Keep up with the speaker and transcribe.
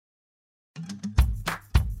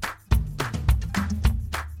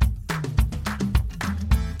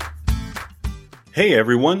Hey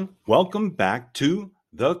everyone, welcome back to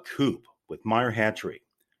The Coop with Meyer Hatchery,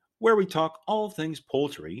 where we talk all things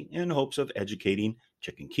poultry in hopes of educating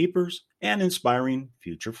chicken keepers and inspiring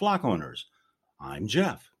future flock owners. I'm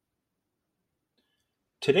Jeff.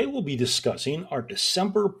 Today we'll be discussing our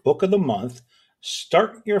December book of the month,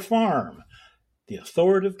 Start Your Farm, the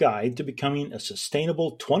authoritative guide to becoming a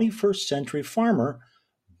sustainable 21st century farmer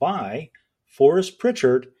by Forrest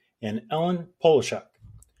Pritchard and Ellen Polishuk.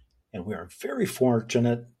 And we are very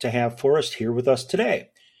fortunate to have Forrest here with us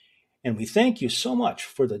today. And we thank you so much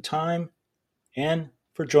for the time and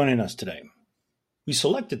for joining us today. We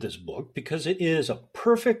selected this book because it is a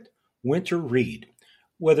perfect winter read,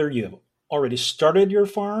 whether you have already started your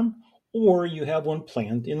farm or you have one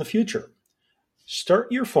planned in the future. Start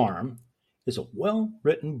Your Farm is a well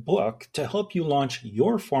written book to help you launch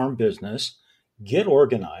your farm business, get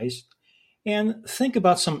organized, and think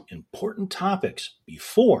about some important topics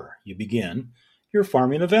before you begin your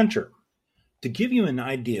farming adventure. To give you an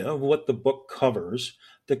idea of what the book covers,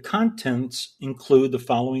 the contents include the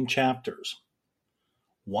following chapters.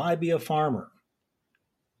 Why be a farmer?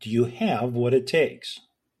 Do you have what it takes?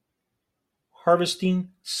 Harvesting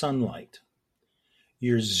sunlight.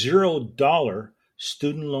 Your $0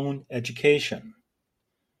 student loan education.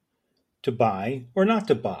 To buy or not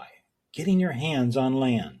to buy. Getting your hands on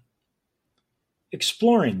land.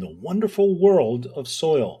 Exploring the wonderful world of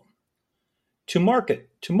soil. To market,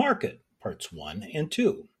 parts 1 and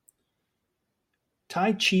 2.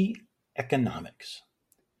 Tai Chi economics.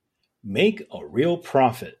 Make a real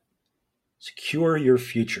profit. Secure your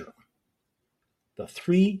future. The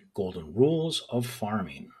 3 golden rules of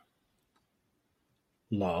farming.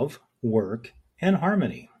 Love, work, and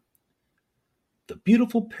harmony. The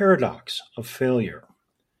beautiful paradox of failure.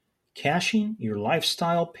 Cashing your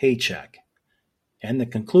lifestyle paycheck. And the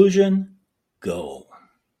conclusion, go.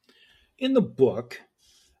 In the book,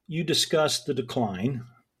 you discuss the decline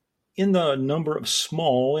in the number of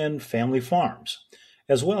small and family farms,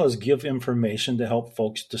 as well as give information to help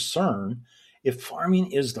folks discern if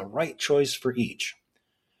farming is the right choice for each.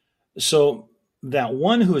 So that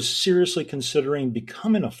one who is seriously considering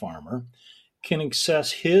becoming a farmer can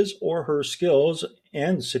assess his or her skills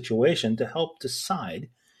and situation to help decide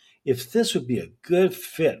if this would be a good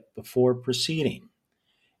fit before proceeding.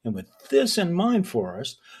 And with this in mind for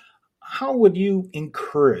us, how would you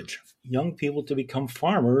encourage young people to become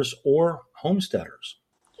farmers or homesteaders?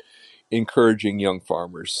 Encouraging young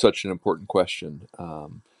farmers, such an important question.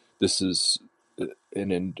 This is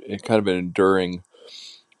kind of an enduring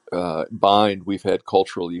bind we've had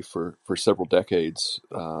culturally for several decades.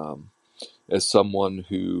 As someone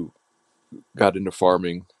who got into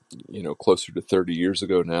farming, closer to 30 years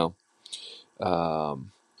ago now,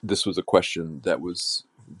 this was a question that was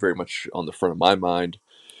very much on the front of my mind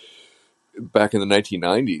back in the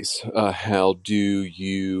 1990s. How do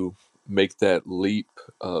you make that leap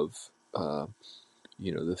of the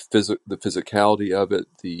physicality of it,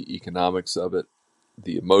 the economics of it,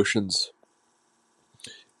 the emotions,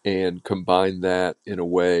 and combine that in a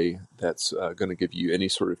way that's going to give you any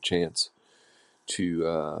sort of chance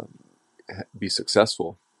to be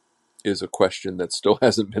successful, is a question that still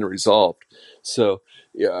hasn't been resolved. So,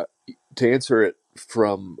 yeah, to answer it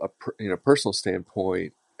from a personal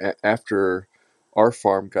standpoint, after our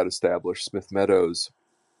farm got established, Smith Meadows,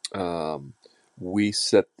 we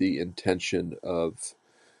set the intention of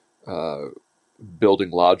uh,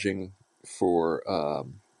 building lodging for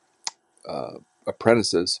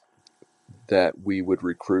apprentices that we would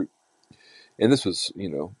recruit. And this was,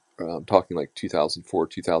 talking like 2004,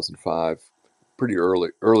 2005, pretty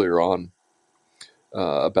earlier on,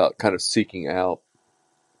 about kind of seeking out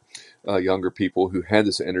younger people who had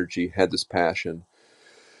this energy, had this passion.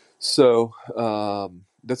 So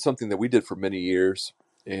that's something that we did for many years,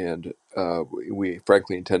 and we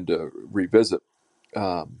frankly intend to revisit.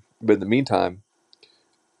 But in the meantime,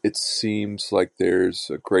 it seems like there's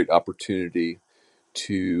a great opportunity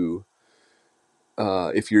to,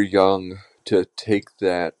 if you're young, to take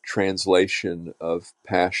that translation of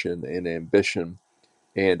passion and ambition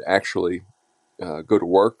and actually go to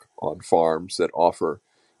work on farms that offer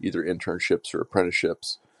either internships or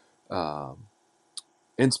apprenticeships.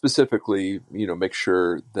 And specifically, make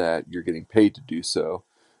sure that you're getting paid to do so.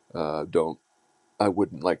 I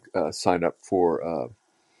wouldn't sign up for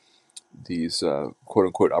these quote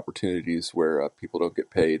unquote opportunities where people don't get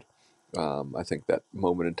paid. I think that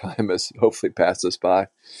moment in time has hopefully passed us by.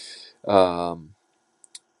 Um,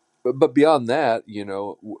 but beyond that,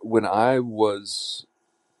 when I was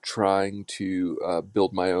trying to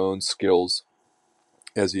build my own skills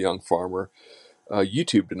as a young farmer,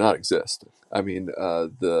 YouTube did not exist. I mean,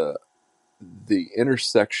 the the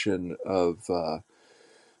intersection of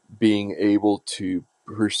being able to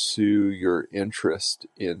pursue your interest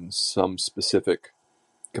in some specific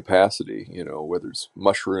capacity, whether it's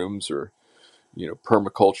mushrooms or,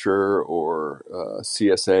 permaculture or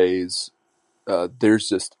CSAs, there's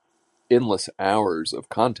just endless hours of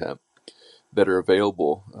content that are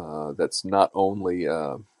available that's not only,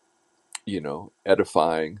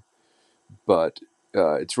 edifying, but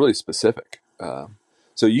it's really specific.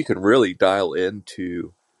 So you can really dial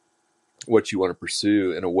into what you want to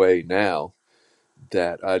pursue in a way now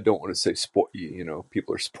that I don't want to say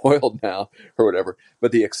people are spoiled now or whatever,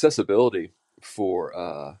 but the accessibility for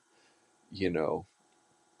uh,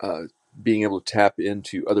 being able to tap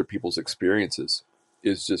into other people's experiences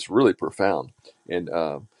is just really profound. And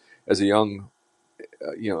as a young,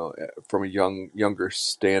 from a younger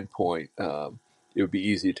standpoint, it would be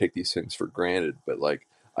easy to take these things for granted. But like,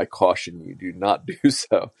 I caution you, do not do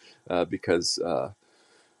so, because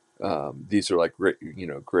these are like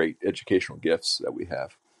great educational gifts that we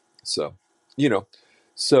have. So, you know,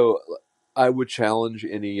 so I would challenge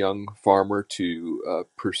any young farmer to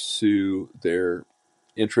pursue their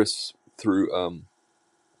interests through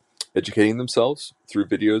educating themselves through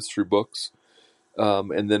videos, through books.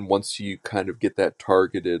 And then once you kind of get that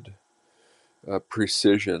targeted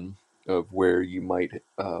precision of where you might,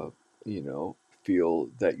 feel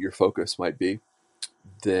that your focus might be,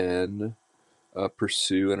 then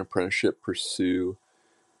pursue an apprenticeship, pursue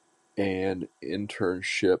an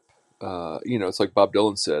internship. It's like Bob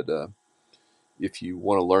Dylan said, if you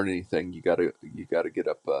want to learn anything, you gotta get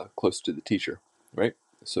up close to the teacher, right?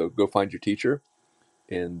 So go find your teacher,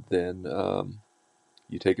 and then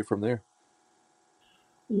you take it from there.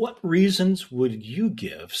 What reasons would you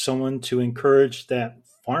give someone to encourage that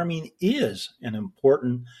farming is an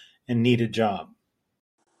important and needed job?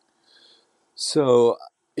 So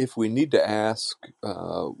if we need to ask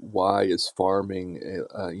why is farming,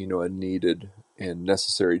 a needed and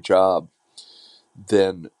necessary job,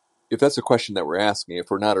 then if that's a question that we're asking,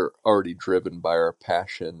 if we're not already driven by our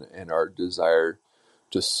passion and our desire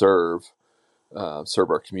to serve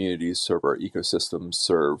our communities, serve our ecosystems,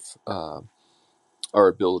 serve our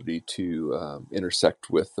ability to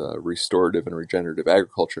intersect with restorative and regenerative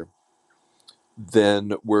agriculture,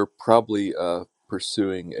 then we're probably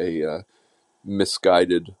pursuing a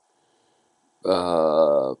misguided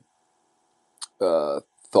uh,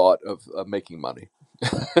 thought of making money,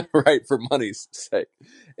 right? For money's sake.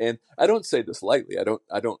 And I don't say this lightly. I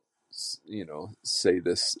don't, say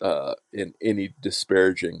this in any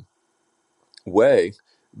disparaging way,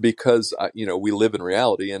 because we live in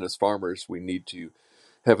reality, and as farmers, we need to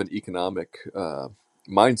have an economic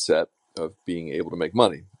mindset of being able to make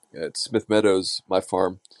money. At Smith Meadows, my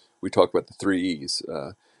farm, we talk about the three E's.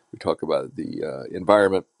 We talk about the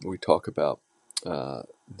environment. We talk about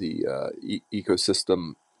the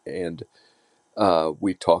ecosystem, and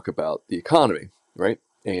we talk about the economy, right?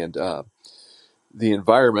 And the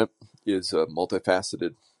environment is a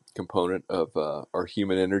multifaceted component of our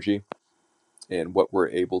human energy and what we're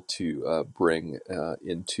able to bring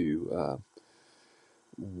into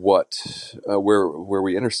where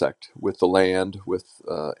we intersect with the land, with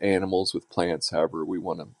animals, with plants, however we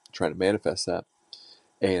want to try to manifest that.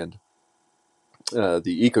 And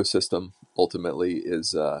the ecosystem ultimately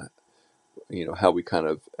is how we kind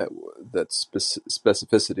of that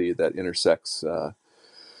specificity that intersects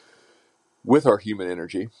with our human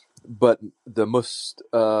energy. But the most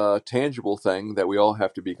tangible thing that we all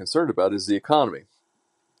have to be concerned about is the economy,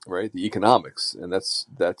 right? The economics, and that's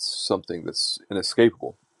something that's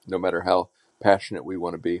inescapable. No matter how passionate we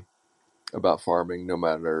want to be about farming, no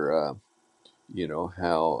matter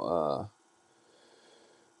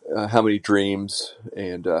how many dreams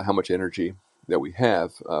and how much energy that we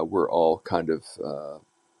have, we're all kind of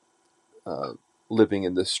living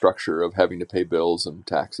in this structure of having to pay bills and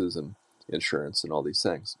taxes and insurance and all these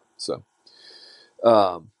things. So,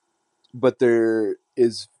 but there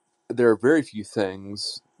are very few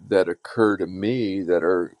things that occur to me that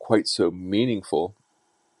are quite so meaningful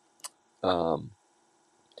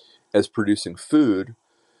as producing food,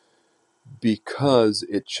 because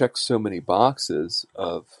it checks so many boxes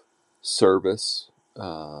of service,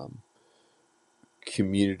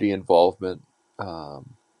 community involvement,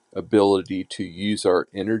 ability to use our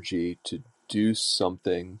energy to do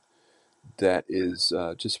something that is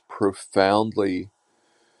just profoundly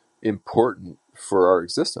important for our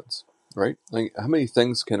existence, right? Like, how many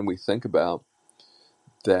things can we think about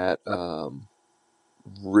that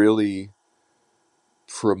really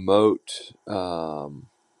promote a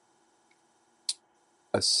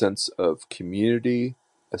sense of community,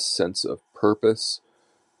 a sense of purpose,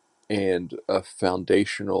 and a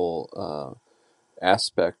foundational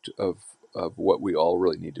aspect of what we all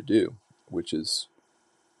really need to do, which is,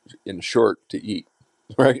 in short, to eat,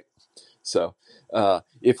 right? So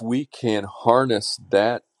if we can harness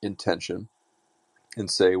that intention and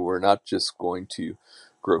say we're not just going to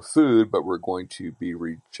grow food, but we're going to be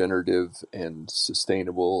regenerative and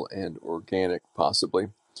sustainable and organic,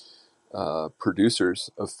 possibly,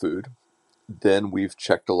 producers of food, then we've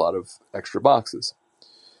checked a lot of extra boxes.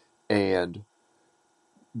 And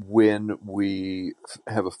when we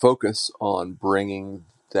have a focus on bringing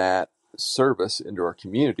that service into our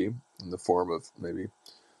community in the form of maybe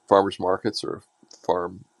farmers markets or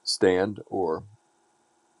farm stand, or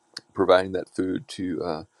providing that food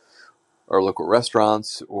to our local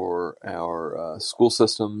restaurants or our school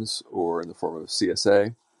systems, or in the form of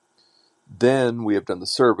CSA, then we have done the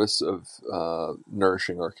service of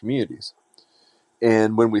nourishing our communities.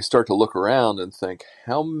 And when we start to look around and think,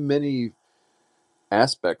 how many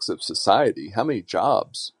aspects of society, how many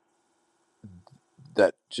jobs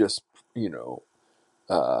that just,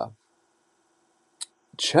 uh,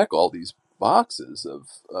 check all these boxes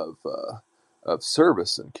of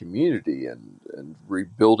service and community and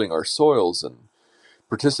rebuilding our soils and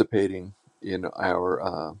participating in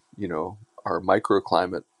our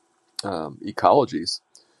microclimate ecologies,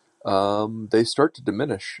 they start to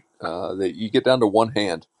diminish. You get down to one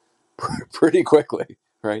hand pretty quickly,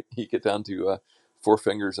 right? You get down to 4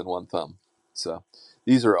 fingers and 1 thumb. So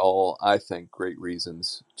these are all, I think, great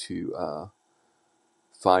reasons to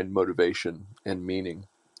find motivation and meaning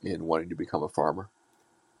in wanting to become a farmer.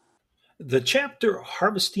 The chapter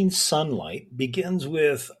Harvesting Sunlight begins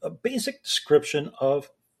with a basic description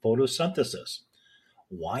of photosynthesis.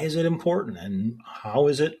 Why is it important, and how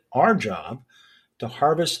is it our job to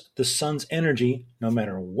harvest the sun's energy no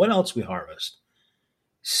matter what else we harvest?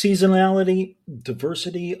 Seasonality,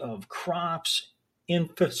 diversity of crops,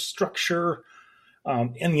 infrastructure,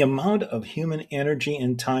 and the amount of human energy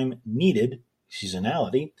and time needed,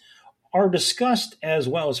 seasonality, are discussed, as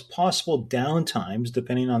well as possible downtimes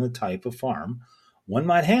depending on the type of farm one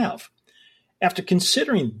might have. After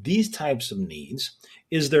considering these types of needs,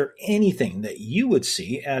 is there anything that you would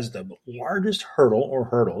see as the largest hurdle or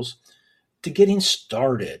hurdles to getting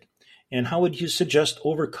started? And how would you suggest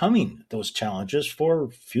overcoming those challenges for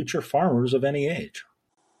future farmers of any age?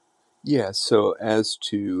 Yeah. So as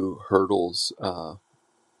to hurdles,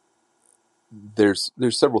 there's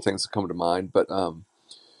several things that come to mind, but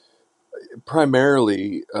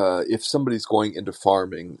primarily, if somebody's going into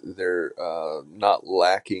farming, they're not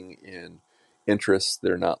lacking in interest,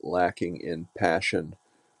 they're not lacking in passion,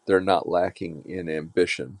 they're not lacking in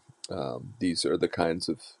ambition. These are the kinds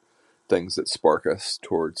of things that spark us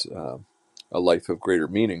towards a life of greater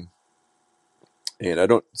meaning. And I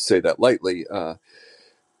don't say that lightly,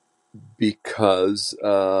 because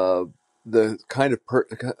the kind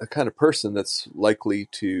of person that's likely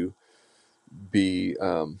to be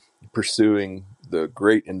pursuing the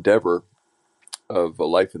great endeavor of a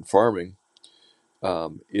life in farming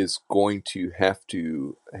is going to have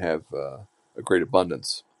a great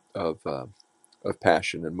abundance of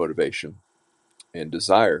passion and motivation and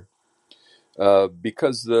desire,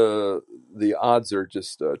 because the odds are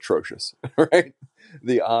just atrocious, right?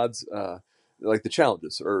 The odds, like the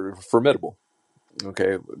challenges, are formidable.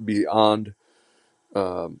 Okay, beyond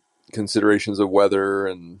considerations of weather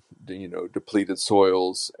and depleted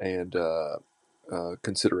soils and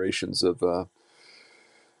considerations of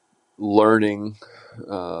learning,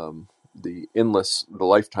 the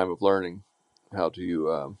lifetime of learning how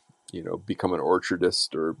to become an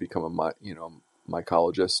orchardist, or become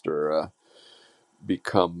mycologist, or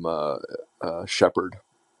become a shepherd,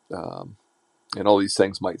 and all these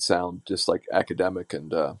things might sound just like academic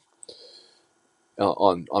and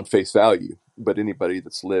on face value, but anybody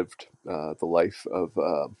that's lived the life of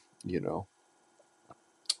a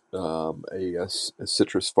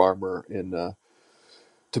citrus farmer in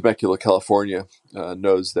Temecula, California,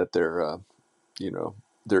 knows that their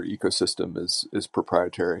ecosystem is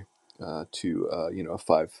proprietary to a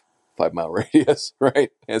 5 mile radius,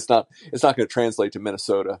 right? And it's not going to translate to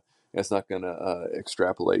Minnesota. It's not going to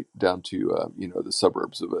extrapolate down to the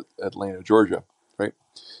suburbs of Atlanta, Georgia, right?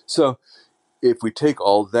 So if we take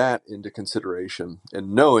all that into consideration,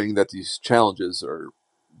 and knowing that these challenges are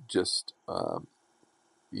just uh,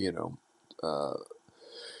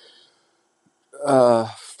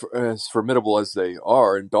 as formidable as they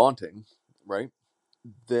are and daunting, right?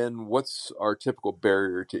 Then what's our typical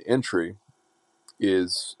barrier to entry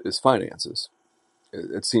is finances.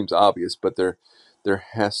 It seems obvious, but there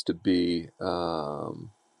has to be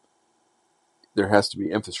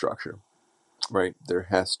infrastructure. right? There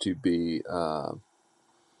has to be on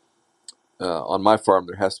my farm.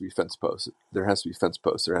 There has to be fence posts. There has to be fence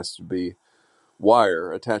posts. There has to be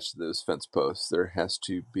wire attached to those fence posts. There has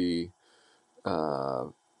to be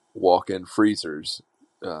walk-in freezers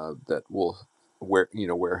that will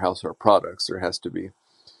warehouse our products. There has to be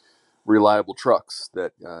reliable trucks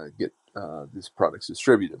that get these products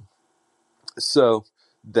distributed. So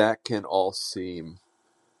that can all seem,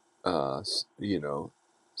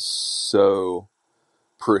 so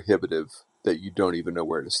prohibitive that you don't even know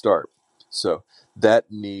where to start. So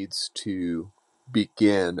that needs to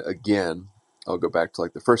begin again. I'll go back to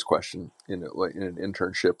like the first question in an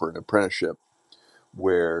internship or an apprenticeship,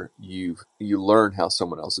 where you learn how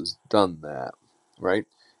someone else has done that, right?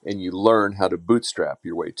 And you learn how to bootstrap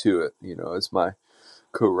your way to it. As my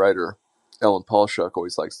co-writer Ellen Paulshuck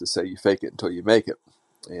always likes to say, you fake it until you make it.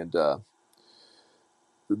 And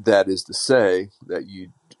that is to say that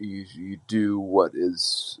you do what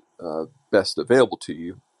is best available to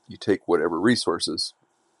you. You take whatever resources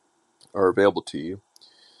are available to you.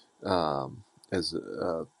 As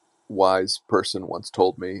a wise person once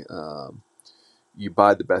told me, you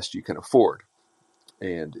buy the best you can afford.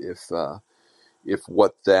 And if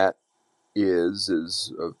what that is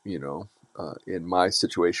in my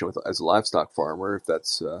situation as a livestock farmer, if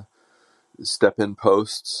that's step-in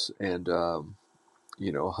posts and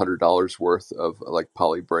 $100 worth of like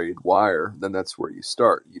poly braid wire, then that's where you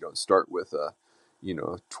start. You don't start with a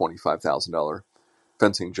 $25,000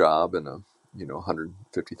 fencing job and a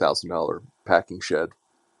 $150,000 packing shed.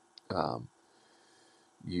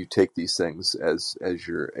 You take these things as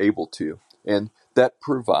you're able to, and that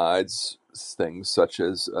provides things such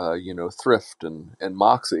as thrift and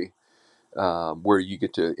moxie, where you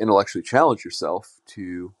get to intellectually challenge yourself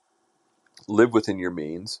to live within your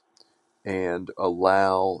means and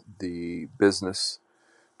allow the business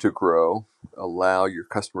to grow, allow your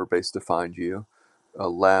customer base to find you,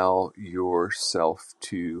 allow yourself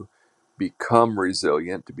to become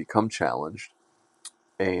resilient, to become challenged,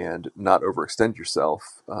 and not overextend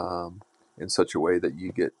yourself in such a way that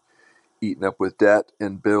you get eaten up with debt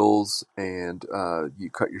and bills and you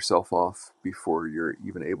cut yourself off before you're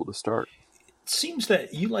even able to start. It seems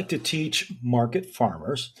that you like to teach market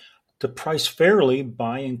farmers to price fairly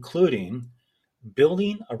by including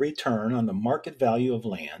building a return on the market value of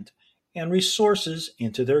land and resources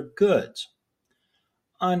into their goods.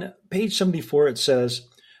 On page 74, it says,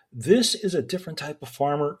 this is a different type of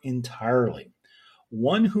farmer entirely,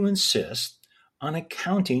 one who insists on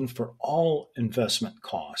accounting for all investment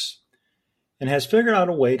costs and has figured out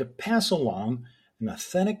a way to pass along an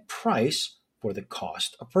authentic price for the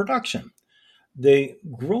cost of production. They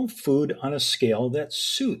grow food on a scale that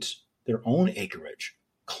suits their own acreage,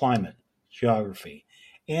 climate, geography,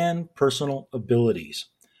 and personal abilities,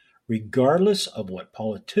 regardless of what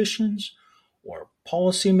politicians or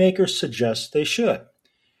policymakers suggest they should.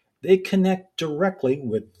 They connect directly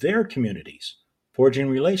with their communities, forging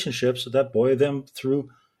relationships that buoy them through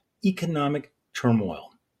economic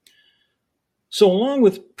turmoil. So, along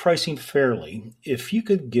with pricing fairly, if you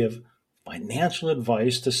could give financial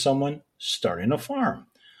advice to someone starting a farm,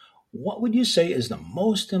 what would you say is the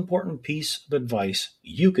most important piece of advice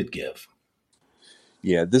you could give?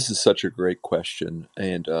 Yeah, this is such a great question,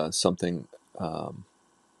 and something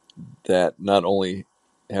that not only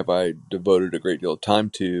have I devoted a great deal of time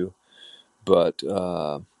to, but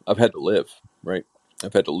I've had to live, right?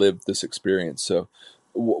 I've had to live this experience. So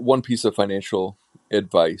one piece of financial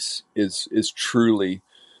advice is truly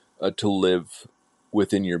to live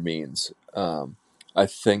within your means. I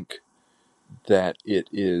think that it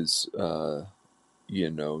is, I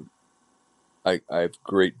have a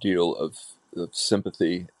great deal of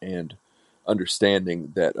sympathy and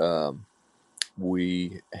understanding that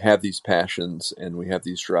we have these passions and we have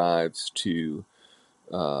these drives to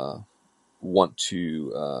want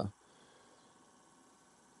to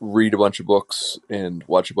read a bunch of books and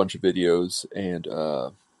watch a bunch of videos and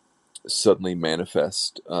suddenly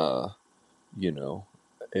manifest, a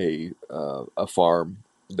farm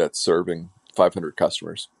that's serving 500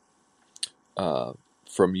 customers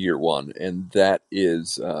from year one, and that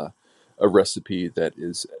is a recipe that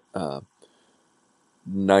is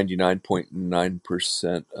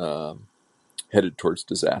 99.9% headed towards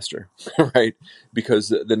disaster, right? Because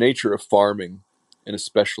the nature of farming, and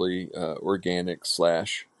especially organic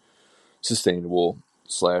slash sustainable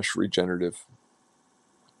slash regenerative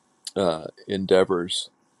endeavors,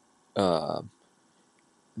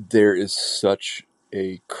 there is such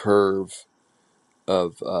a curve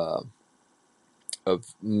of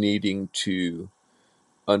needing to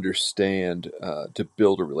understand to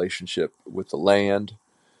build a relationship with the land,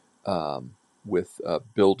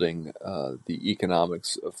 building the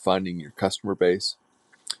economics of finding your customer base.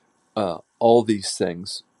 All these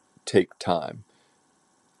things take time.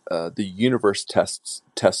 The universe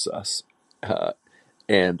tests us,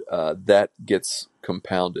 and that gets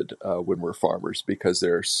compounded when we're farmers, because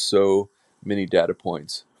there are so many data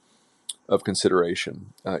points of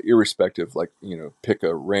consideration, irrespective. Like, pick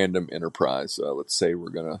a random enterprise. Let's say we're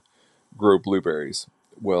going to grow blueberries.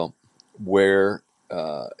 Well, where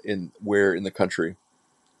in the country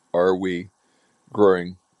are we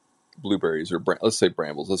growing blueberries, or let's say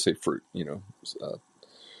brambles? Let's say fruit.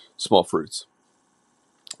 Small fruits.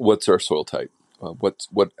 What's our soil type?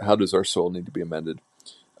 How does our soil need to be amended?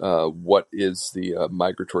 What is the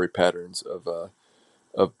migratory patterns of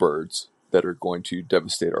birds that are going to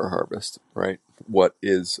devastate our harvest? Right. What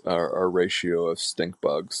is our ratio of stink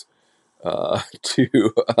bugs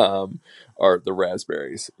to the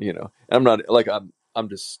raspberries? And I'm not like I'm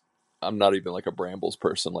not even like a brambles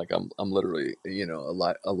person. Like I'm literally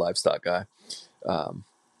a livestock guy. Um,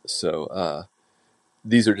 so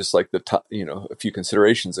these are just like the top, a few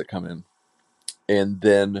considerations that come in. And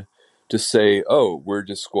then to say, oh, we're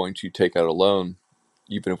just going to take out a loan,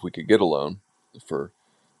 even if we could get a loan for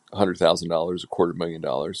 $100,000,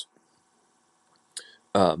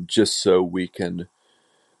 $250,000, just so we can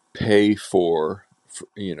pay for,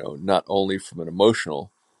 not only from an emotional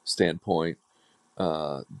standpoint,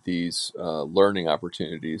 these learning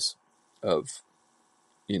opportunities of,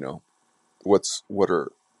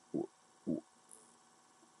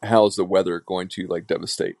 how is the weather going to like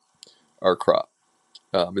devastate our crop?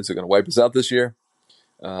 Is it going to wipe us out this year?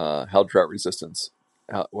 How drought resistance?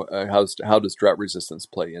 How does drought resistance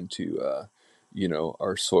play into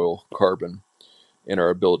our soil carbon and our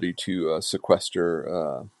ability to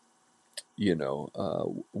sequester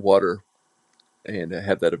water and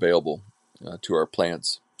have that available to our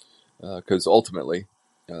plants? Because ultimately,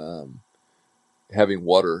 having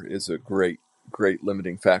water is a great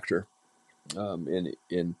limiting factor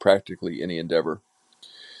in practically any endeavor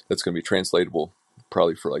that's going to be translatable,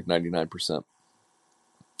 probably for like 99%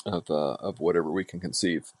 of whatever we can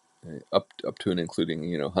conceive, up to and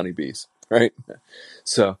including honeybees, right?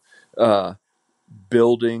 So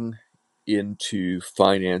building into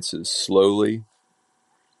finances slowly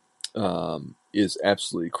is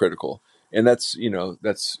absolutely critical, and that's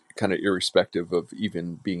kind of irrespective of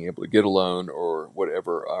even being able to get a loan or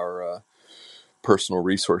whatever our personal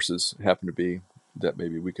resources happen to be that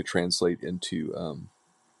maybe we could translate into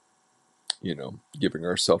giving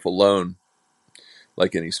ourselves a loan,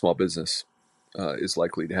 like any small business is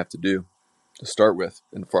likely to have to do to start with,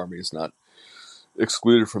 and farming is not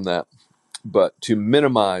excluded from that. But to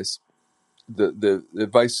minimize the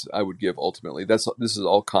advice I would give, ultimately, this is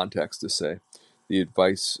all context to say, the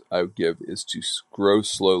advice I would give is to grow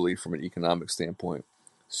slowly from an economic standpoint,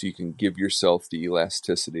 so you can give yourself the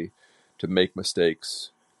elasticity to make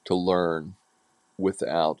mistakes, to learn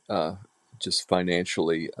without just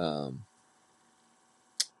financially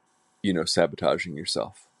sabotaging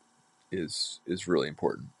yourself is really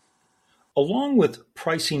important. Along with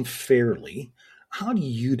pricing fairly, how do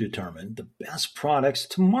you determine the best products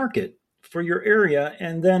to market for your area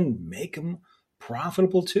and then make them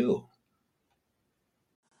profitable too?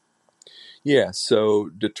 Yeah, so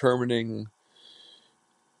determining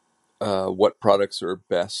what products are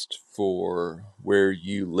best for where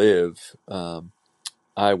you live,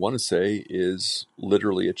 I want to say, is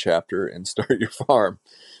literally a chapter in Start Your Farm.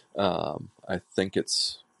 I think it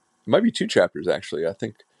might be two chapters, actually. I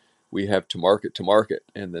think we have to market,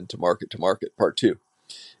 and then to market part 2.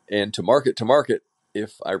 And to market,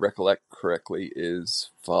 if I recollect correctly, is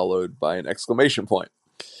followed by an exclamation point.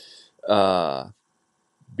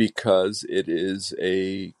 Because it is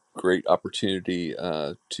a great opportunity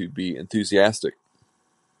to be enthusiastic,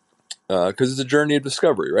 because it's a journey of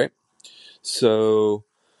discovery, right? So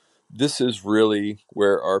this is really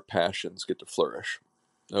where our passions get to flourish.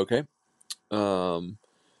 Okay,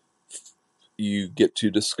 you get to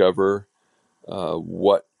discover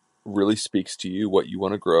what really speaks to you, what you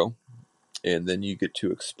want to grow, and then you get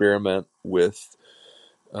to experiment with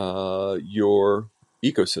your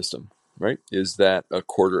ecosystem. Right? Is that a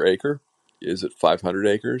quarter acre? Is it 500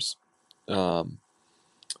 acres?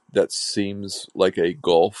 That seems like a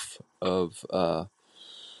gulf of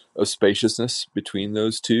spaciousness between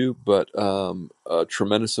those two, but a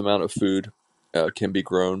tremendous amount of food can be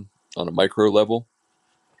grown on a micro level,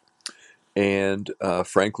 and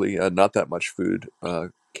frankly, not that much food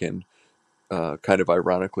can kind of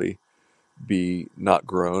ironically be not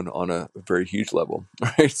grown on a very huge level,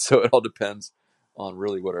 right? So it all depends on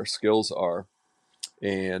really what our skills are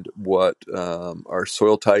and what our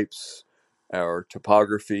soil types our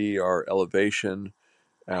topography, our elevation,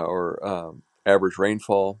 our average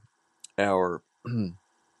rainfall, our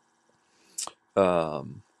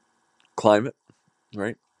climate,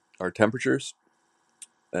 right? Our temperatures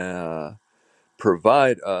uh,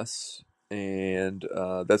 provide us, and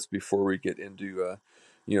that's before we get into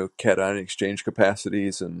cation exchange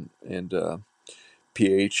capacities and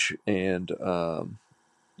pH and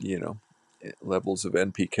levels of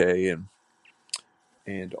NPK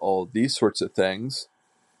and all these sorts of things.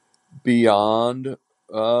 Beyond,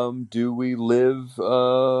 do we live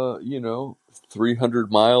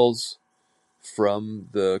 300 miles from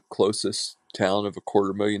the closest town of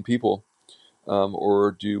 250,000 people,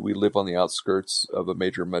 or do we live on the outskirts of a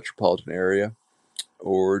major metropolitan area,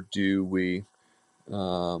 or do we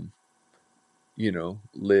live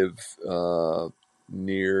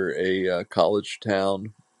near a college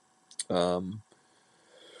town,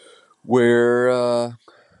 where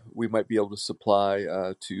we might be able to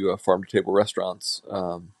supply to farm-to-table restaurants.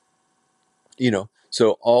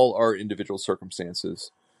 So all our individual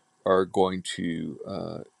circumstances are going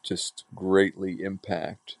to just greatly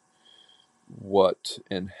impact what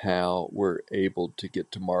and how we're able to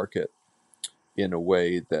get to market in a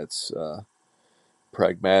way that's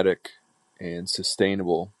pragmatic and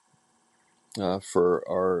sustainable for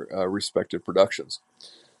our respective productions.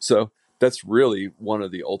 So that's really one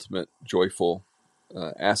of the ultimate joyful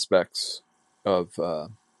aspects of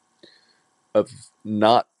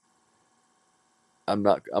not. I'm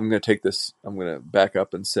going to take this. I'm going to back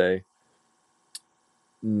up and say,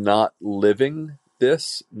 not living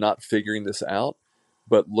this, not figuring this out,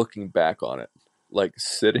 but looking back on it, like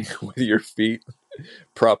sitting with your feet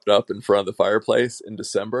propped up in front of the fireplace in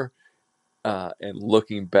December, and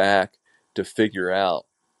looking back to figure out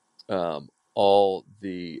all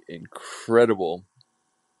the incredible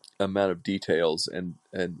amount of details and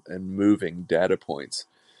moving data points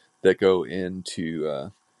that go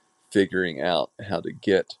into figuring out how to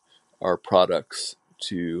get our products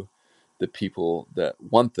to the people that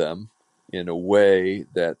want them in a way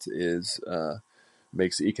that is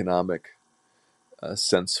makes economic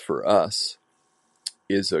sense for us,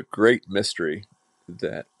 is a great mystery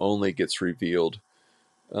that only gets revealed,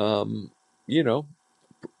 um, you know,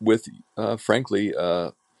 with frankly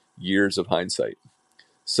years of hindsight.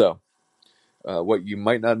 So, what you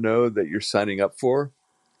might not know that you're signing up for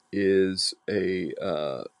is a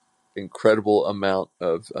incredible amount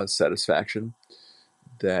of satisfaction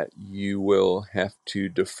that you will have to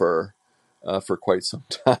defer for quite some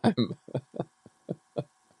time.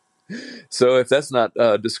 So if that's not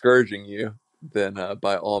discouraging you, then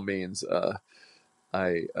by all means,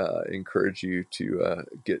 I encourage you to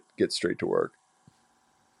get straight to work.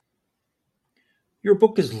 Your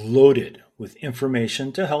book is loaded with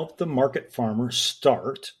information to help the market farmer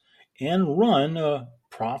start and run a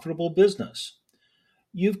profitable business.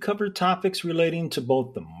 You've covered topics relating to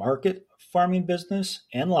both the market farming business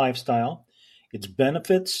and lifestyle, its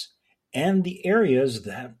benefits, and the areas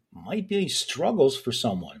that might be struggles for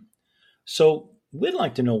someone. So, we'd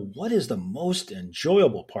like to know, what is the most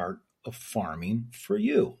enjoyable part of farming for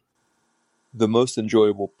you? The most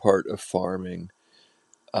enjoyable part of farming,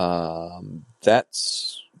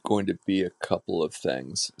 that's going to be a couple of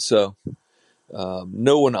things. So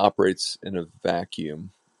no one operates in a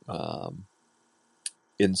vacuum.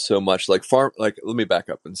 In so much like let me back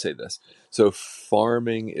up and say this. So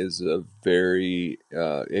farming is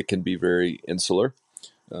it can be very insular.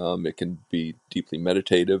 It can be deeply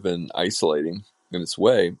meditative and isolating in its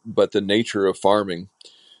way, but the nature of farming,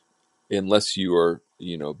 unless you are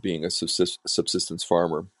being a subsistence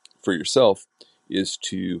farmer for yourself, is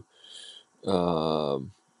to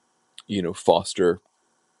foster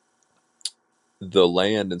the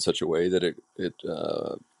land in such a way that it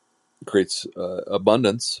creates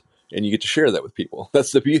abundance, and you get to share that with people.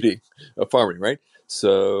 That's the beauty of farming, right?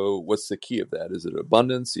 So what's the key of that? Is it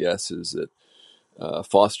abundance? Yes. Is it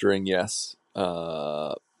fostering? Yes.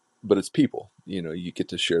 But it's people. You get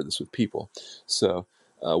to share this with people. So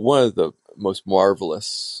one of the most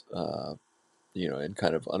marvelous, and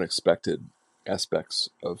kind of unexpected aspects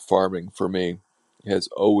of farming for me has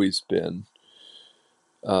always been,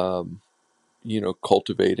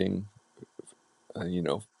 cultivating,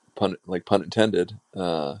 pun intended,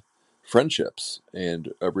 friendships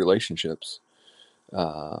and relationships,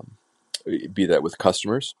 um, be that with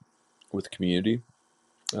customers, with community,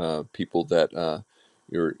 people that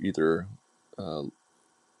you're either uh,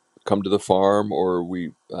 come to the farm, or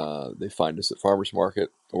they find us at farmers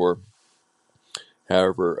market, or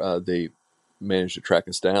however they manage to track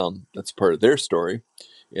us down. That's part of their story,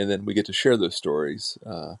 and then we get to share those stories.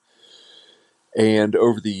 And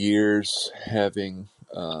over the years, having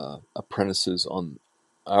apprentices on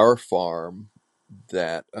our farm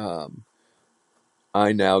that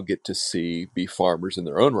I now get to see be farmers in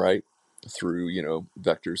their own right through,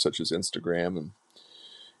 vectors such as Instagram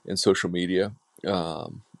and social media,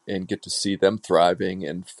 and get to see them thriving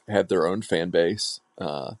and have their own fan base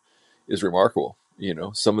is remarkable.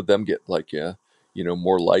 Some of them get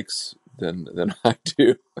more likes than I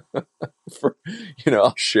do. For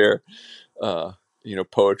I'll share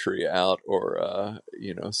poetry out or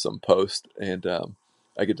some post, and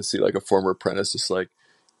I get to see like a former apprentice just like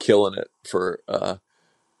killing it for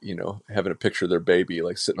having a picture of their baby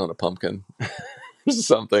like sitting on a pumpkin or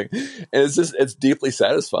something, and it's deeply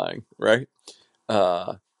satisfying, right?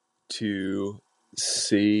 To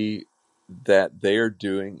see that they are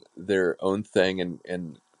doing their own thing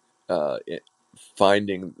and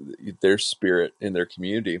finding their spirit in their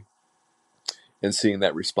community and seeing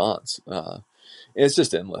that response. And it's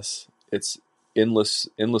just endless. It's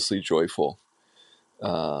endlessly joyful.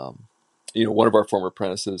 One of our former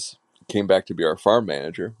apprentices came back to be our farm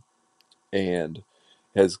manager and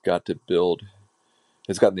has gotten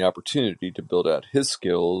the opportunity to build out his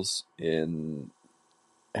skills in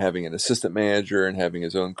having an assistant manager and having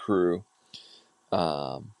his own crew.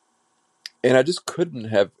 And I just couldn't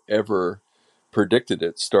have ever predicted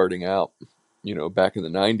it starting out, back in the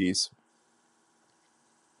 90s.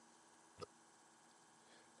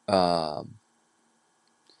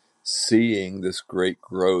 Seeing this great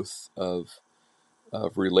growth of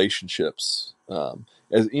relationships,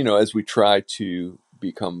 as we try to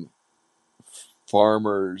become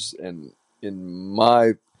farmers, and in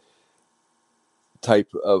my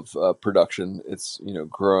type of production, it's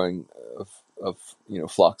growing of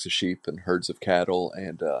flocks of sheep and herds of cattle,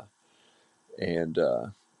 and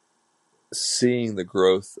seeing the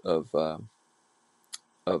growth of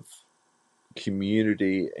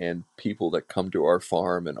community and people that come to our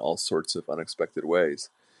farm in all sorts of unexpected ways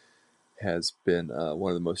has been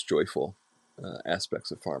one of the most joyful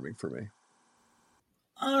aspects of farming for me.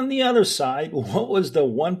 On the other side, what was the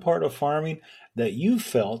one part of farming that you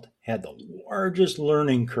felt had the largest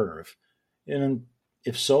learning curve? And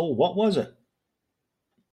if so, what was it?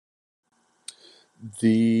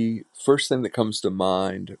 The first thing that comes to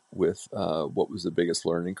mind with what was the biggest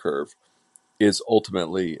learning curve is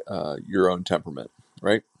ultimately your own temperament,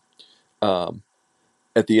 right?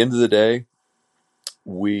 At the end of the day,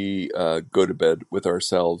 we go to bed with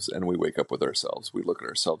ourselves and we wake up with ourselves. We look at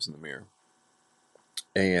ourselves in the mirror.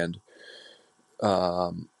 And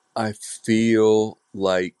I feel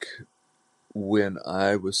like when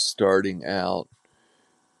I was starting out,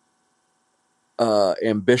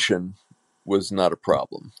 ambition was not a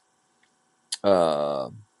problem.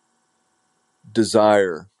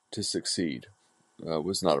 Desire to succeed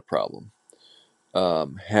was not a problem.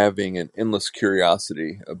 Having an endless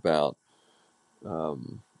curiosity about,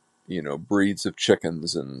 breeds of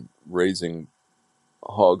chickens and raising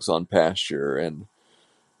hogs on pasture and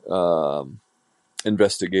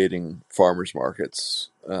investigating farmers markets,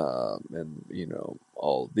 and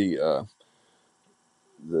all the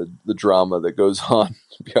drama that goes on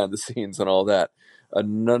behind the scenes and all that.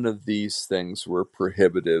 None of these things were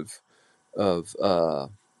prohibitive of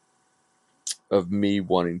me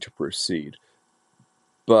wanting to proceed,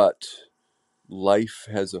 but life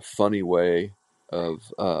has a funny way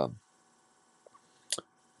of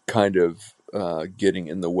kind of getting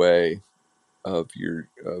in the way of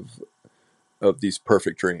these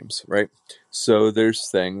perfect dreams, right? So there's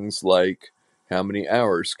things like how many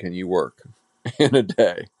hours can you work in a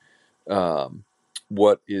day?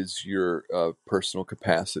 What is your personal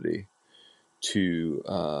capacity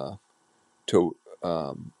to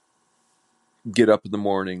get up in the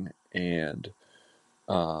morning and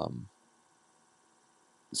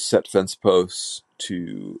set fence posts,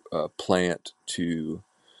 to plant, to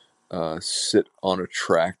sit on a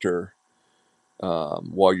tractor,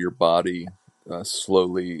 while your body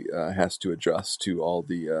slowly has to adjust to all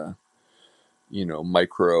the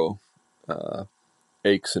micro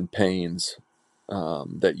aches and pains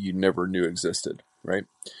that you never knew existed, right?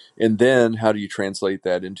 And then how do you translate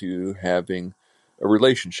that into having a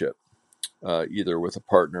relationship, either with a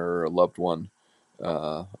partner or a loved one,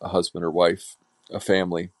 a husband or wife, a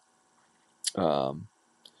family,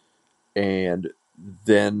 and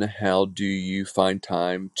then how do you find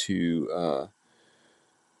time to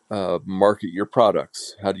market your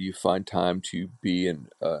products? How do you find time to be an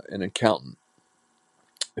accountant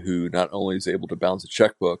who not only is able to balance a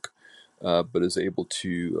checkbook, but is able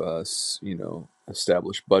to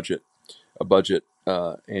establish a budget,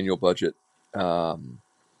 annual budget,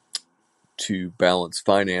 to balance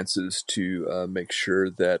finances, to make sure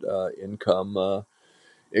that income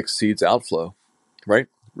exceeds outflow, right?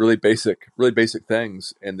 Really basic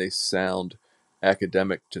things, and they sound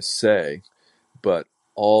academic to say, but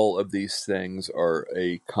all of these things are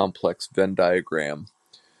a complex Venn diagram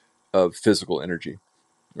of physical energy,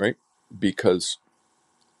 right? Because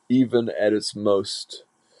even at its most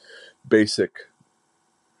basic,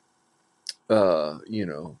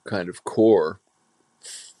 kind of core,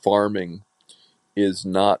 farming is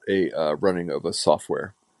not a running of a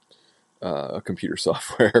software, a computer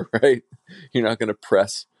software, right? You're not going to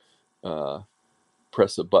press a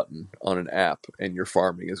button on an app and your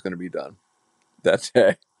farming is going to be done that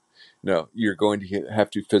day. No, you're going to have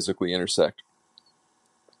to physically intersect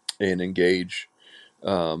and engage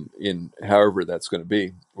in however that's going to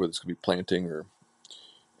be, whether it's going to be planting or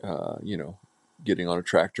getting on a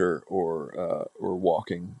tractor or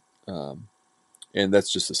walking, and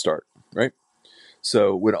that's just a start, right?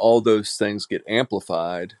 So when all those things get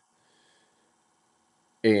amplified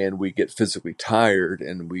and we get physically tired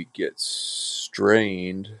and we get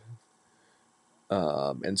strained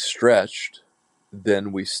and stretched,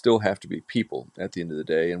 then we still have to be people at the end of the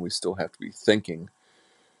day, and we still have to be thinking.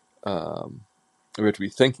 We have to be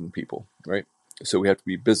thinking people, right? So we have to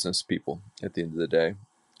be business people at the end of the day,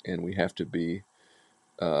 and we have to be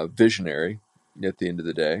visionary at the end of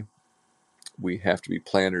the day. We have to be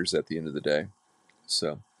planners at the end of the day.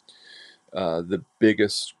 So the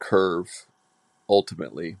biggest curve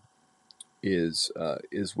ultimately is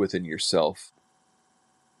within yourself,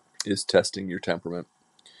 is testing your temperament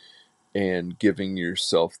and giving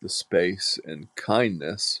yourself the space and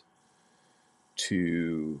kindness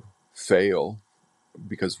to fail,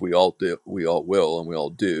 because we all do, we all will, and we all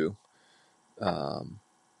do,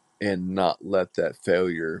 and not let that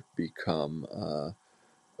failure become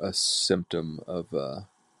a symptom of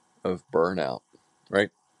burnout, right?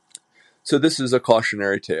 So this is a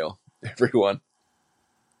cautionary tale, everyone.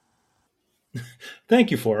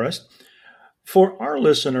 Thank you, Forrest. For our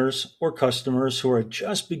listeners or customers who are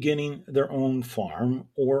just beginning their own farm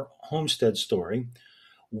or homestead story,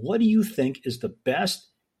 what do you think is the best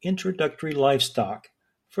introductory livestock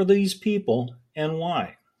for these people and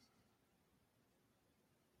why?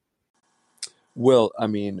 Well, I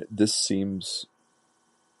mean, this seems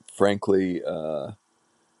frankly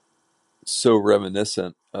so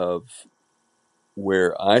reminiscent of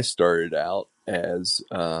where I started out as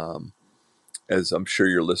I'm sure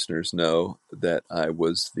your listeners know, that I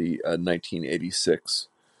was the 1986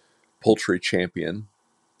 poultry champion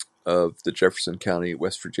of the Jefferson County,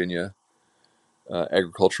 West Virginia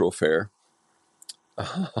Agricultural Fair,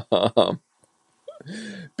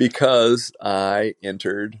 because I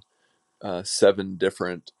entered 7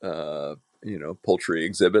 different, poultry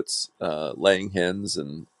exhibits, laying hens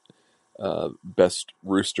and best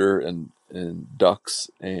rooster and ducks,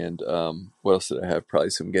 and what else did I have?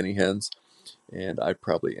 Probably some guinea hens, and I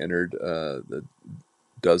probably entered the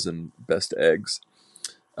dozen best eggs.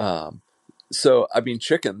 Um, so, I mean,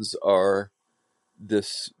 chickens are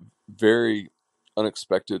this very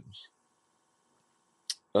unexpected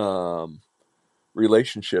um,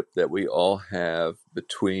 relationship that we all have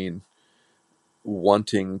between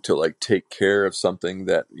wanting to like take care of something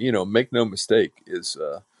that, make no mistake, is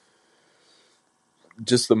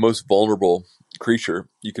just the most vulnerable creature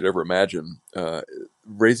you could ever imagine.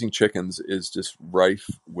 Raising chickens is just rife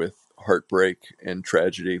with heartbreak and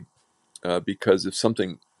tragedy, because if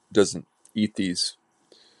something doesn't eat these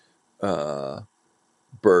uh,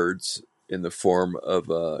 birds in the form of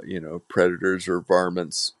predators or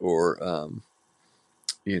varmints or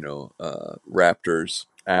raptors,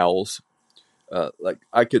 owls, like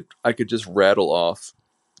I could just rattle off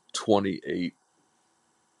 28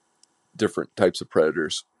 different types of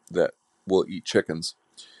predators that will eat chickens.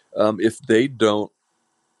 If they don't,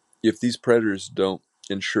 if these predators don't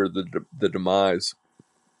ensure the demise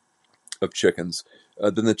of chickens,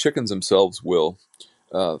 then the chickens themselves will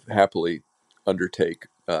happily undertake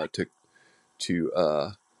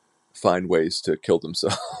to find ways to kill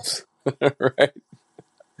themselves, right?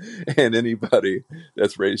 And anybody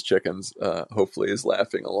that's raised chickens, hopefully, is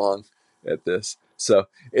laughing along at this. So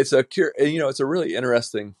it's it's a really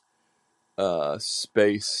interesting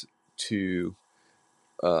space to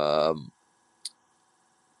um,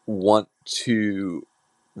 want to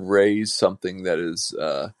raise something that is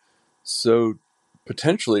so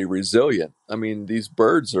potentially resilient. I mean, these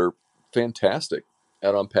birds are fantastic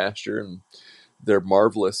out on pasture, and they're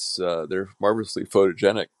marvelous. They're marvelously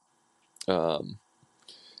photogenic. Um,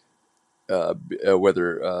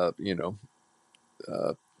 Whether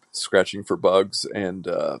scratching for bugs and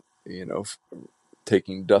you know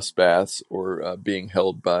taking dust baths or being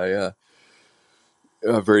held by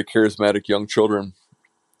very charismatic young children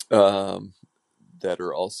that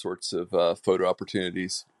are all sorts of photo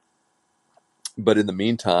opportunities. But in the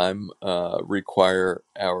meantime, require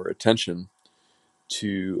our attention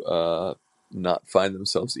to not find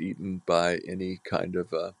themselves eaten by any kind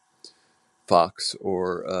of fox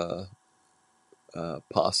or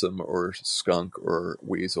possum or skunk or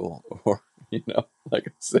weasel or, like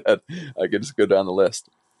I said, I could just go down the list.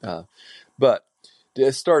 But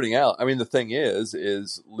starting out, I mean, the thing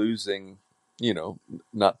is losing,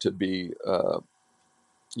 not to be,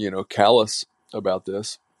 callous about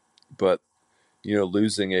this, but,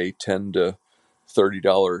 losing a $10 to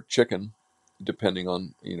 $30 chicken, depending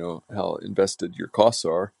on, how invested your costs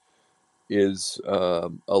are, is a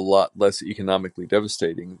lot less economically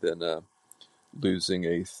devastating than losing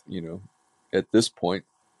a, at this point,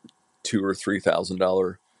 $2,000 or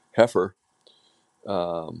 $3,000 heifer.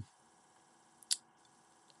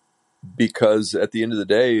 Because at the end of the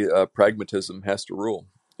day, pragmatism has to rule.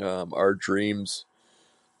 Our dreams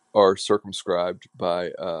are circumscribed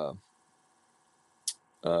by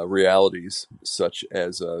realities such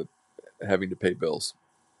as having to pay bills.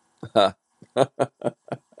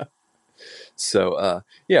 So,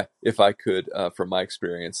 yeah, if I could, from my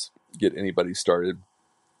experience, get anybody started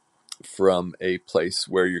from a place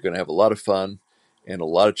where you're going to have a lot of fun and a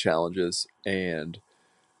lot of challenges and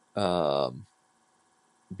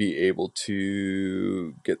be able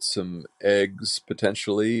to get some eggs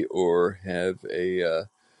potentially or have a,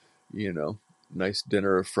 nice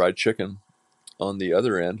dinner of fried chicken on the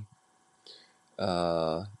other end,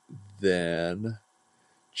 then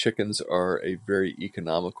chickens are a very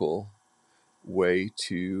economical way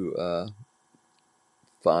to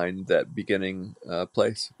find that beginning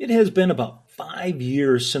place. It has been about 5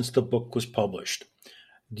 years since the book was published.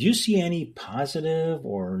 Do you see any positive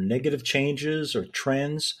or negative changes or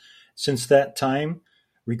trends since that time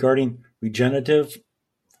regarding regenerative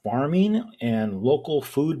farming and local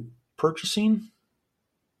food purchasing?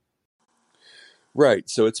 Right.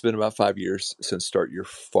 So it's been about 5 years since Start Your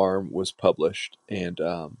Farm was published. And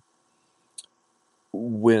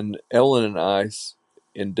when Ellen and I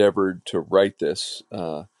endeavored to write this,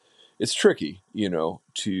 it's tricky,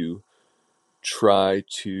 to try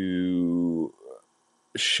to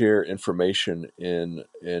share information in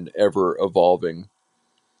an ever evolving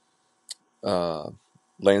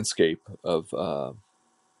landscape of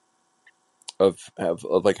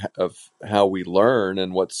how we learn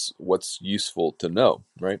and what's useful to know,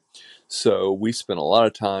 right? So we spent a lot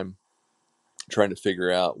of time trying to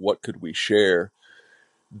figure out what could we share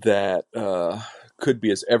that could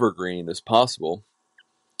be as evergreen as possible,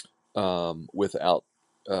 without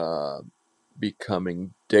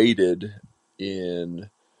becoming dated in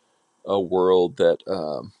a world that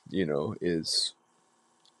is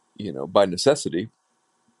by necessity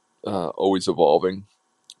always evolving,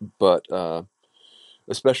 but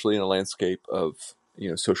especially in a landscape of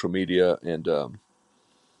social media and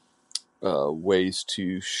ways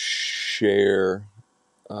to share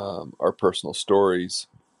our personal stories,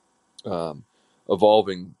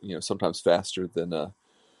 evolving sometimes faster than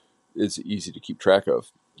is easy to keep track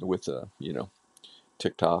of with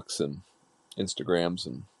TikToks and Instagrams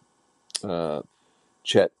and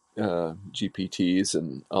chat GPTs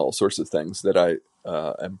and all sorts of things that I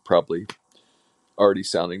am probably already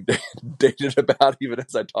sounding dated about, even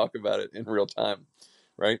as I talk about it in real time.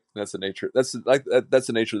 Right? That's the nature. That's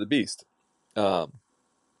the nature of the beast.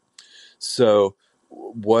 So,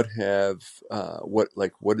 what has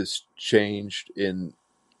changed in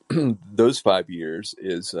those 5 years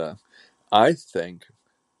is, I think,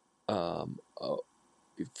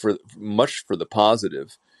 for the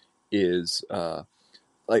positive is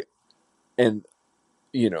like, and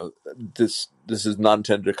this is not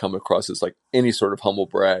intended to come across as like any sort of humble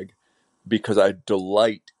brag, because I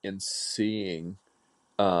delight in seeing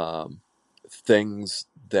things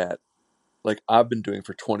that like I've been doing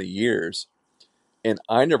for 20 years and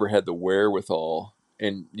I never had the wherewithal.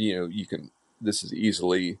 And this is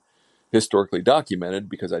easily historically documented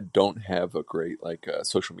because I don't have a great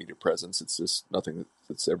social media presence. It's just nothing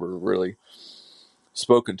that's ever really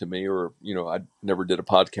spoken to me, or I never did a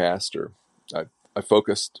podcast, or I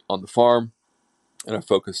focused on the farm and I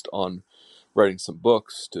focused on writing some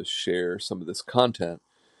books to share some of this content.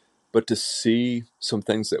 But to see some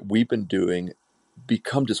things that we've been doing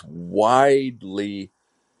become just widely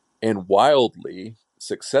and wildly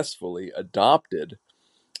successfully adopted,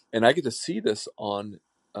 and I get to see this on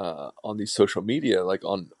these social media, like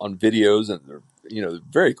on videos, and they're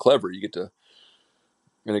very clever. You get to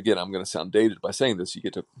and again, I'm going to sound dated by saying this, you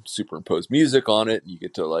get to superimpose music on it, and you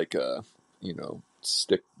get to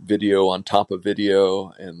stick video on top of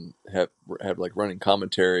video and have like running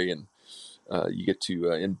commentary, and you get to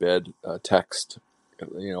embed text,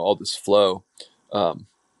 all this flow,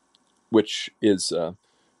 which is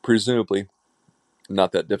presumably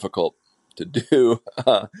not that difficult to do,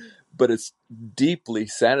 but it's deeply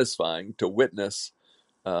satisfying to witness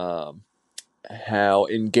how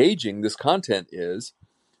engaging this content is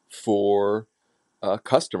for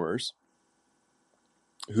customers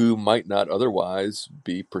who might not otherwise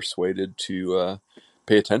be persuaded to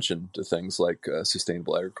pay attention to things like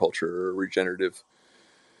sustainable agriculture or regenerative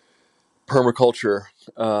permaculture,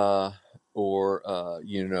 or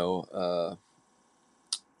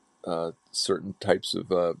certain types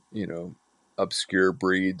of obscure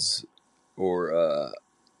breeds or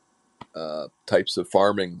types of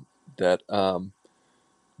farming that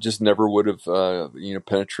just never would have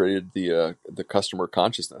penetrated the customer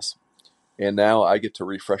consciousness. And now I get to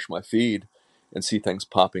refresh my feed and see things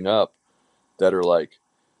popping up that are like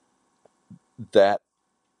that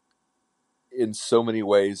in so many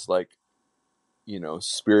ways, like,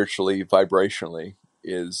 spiritually, vibrationally,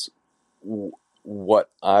 is what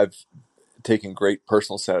I've taken great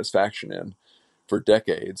personal satisfaction in for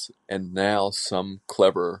decades. And now some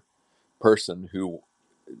clever person who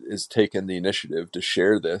is taking the initiative to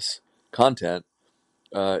share this content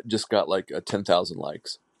just got like 10,000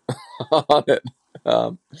 likes on it.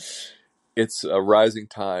 It's a rising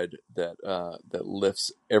tide that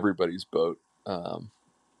lifts everybody's boat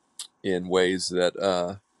in ways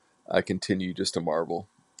that I continue just to marvel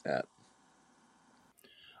at.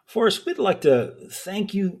 Forrest, we'd like to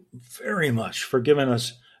thank you very much for giving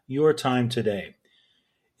us your time today.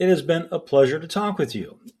 It has been a pleasure to talk with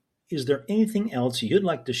you. Is there anything else you'd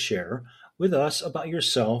like to share with us about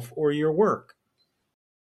yourself or your work?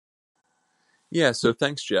 Yeah, so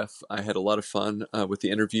thanks, Jeff. I had a lot of fun with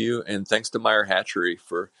the interview, and thanks to Meyer Hatchery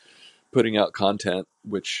for putting out content,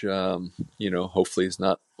 which hopefully is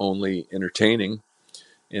not only entertaining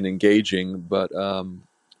and engaging, but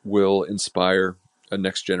will inspire a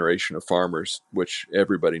next generation of farmers, which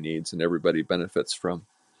everybody needs and everybody benefits from.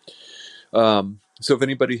 So if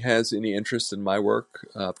anybody has any interest in my work,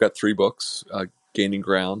 I've got 3 books, Gaining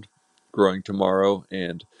Ground, Growing Tomorrow,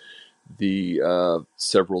 and the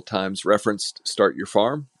several times referenced Start Your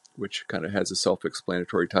Farm, which kind of has a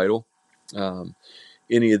self-explanatory title.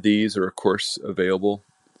 Any of these are, of course, available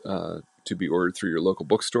to be ordered through your local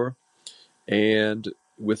bookstore, and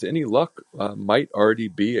with any luck, might already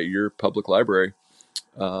be at your public library.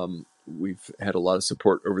 We've had a lot of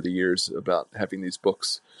support over the years about having these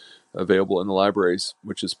books available in the libraries,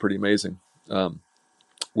 which is pretty amazing.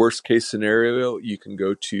 Worst case scenario, you can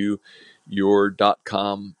go to your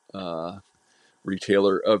 .com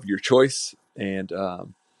retailer of your choice. And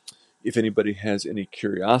if anybody has any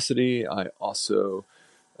curiosity, I also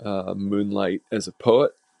moonlight as a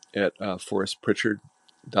poet at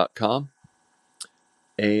forrestpritchard.com.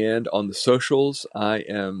 And on the socials, I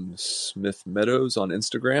am Smith Meadows on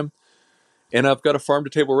Instagram. And I've got a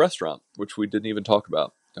farm-to-table restaurant, which we didn't even talk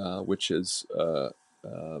about, which is a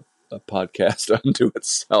podcast unto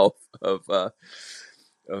itself of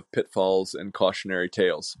pitfalls and cautionary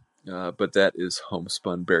tales. But that is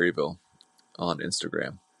Homespun Berryville on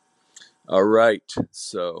Instagram. All right,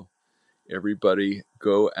 so everybody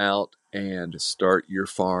go out and start your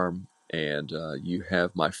farm, and you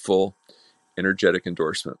have my full energetic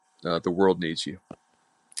endorsement. The world needs you.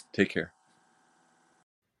 Take care.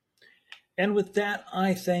 And with that,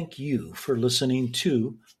 I thank you for listening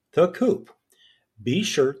to The Coop. Be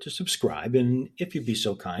sure to subscribe, and if you'd be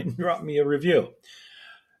so kind, drop me a review.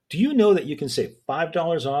 Do you know that you can save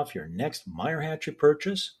 $5 off your next Meyer Hatchery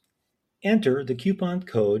purchase? Enter the coupon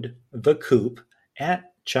code THECOOP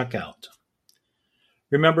at checkout.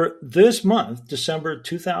 Remember, this month, December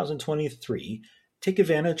 2023, take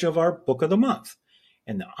advantage of our Book of the Month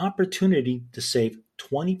and the opportunity to save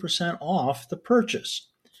 20% off the purchase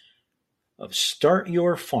of Start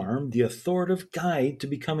Your Farm, the authoritative guide to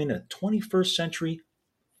becoming a 21st century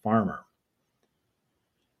farmer,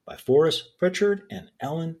 by Forrest, Pritchard, and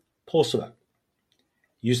Ellen Polsevik.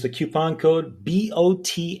 Use the coupon code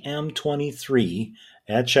BOTM23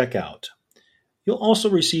 at checkout. You'll also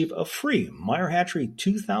receive a free Meyer Hatchery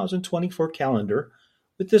 2024 calendar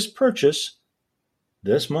with this purchase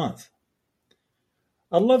this month.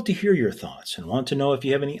 I'd love to hear your thoughts and want to know if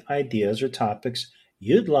you have any ideas or topics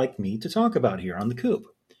you'd like me to talk about here on The Coop.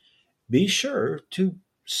 Be sure to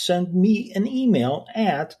send me an email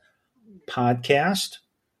at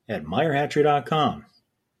podcast@meyerhatchery.com.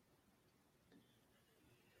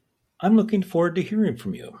 I'm looking forward to hearing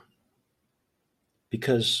from you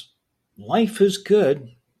because life is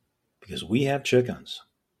good because we have chickens.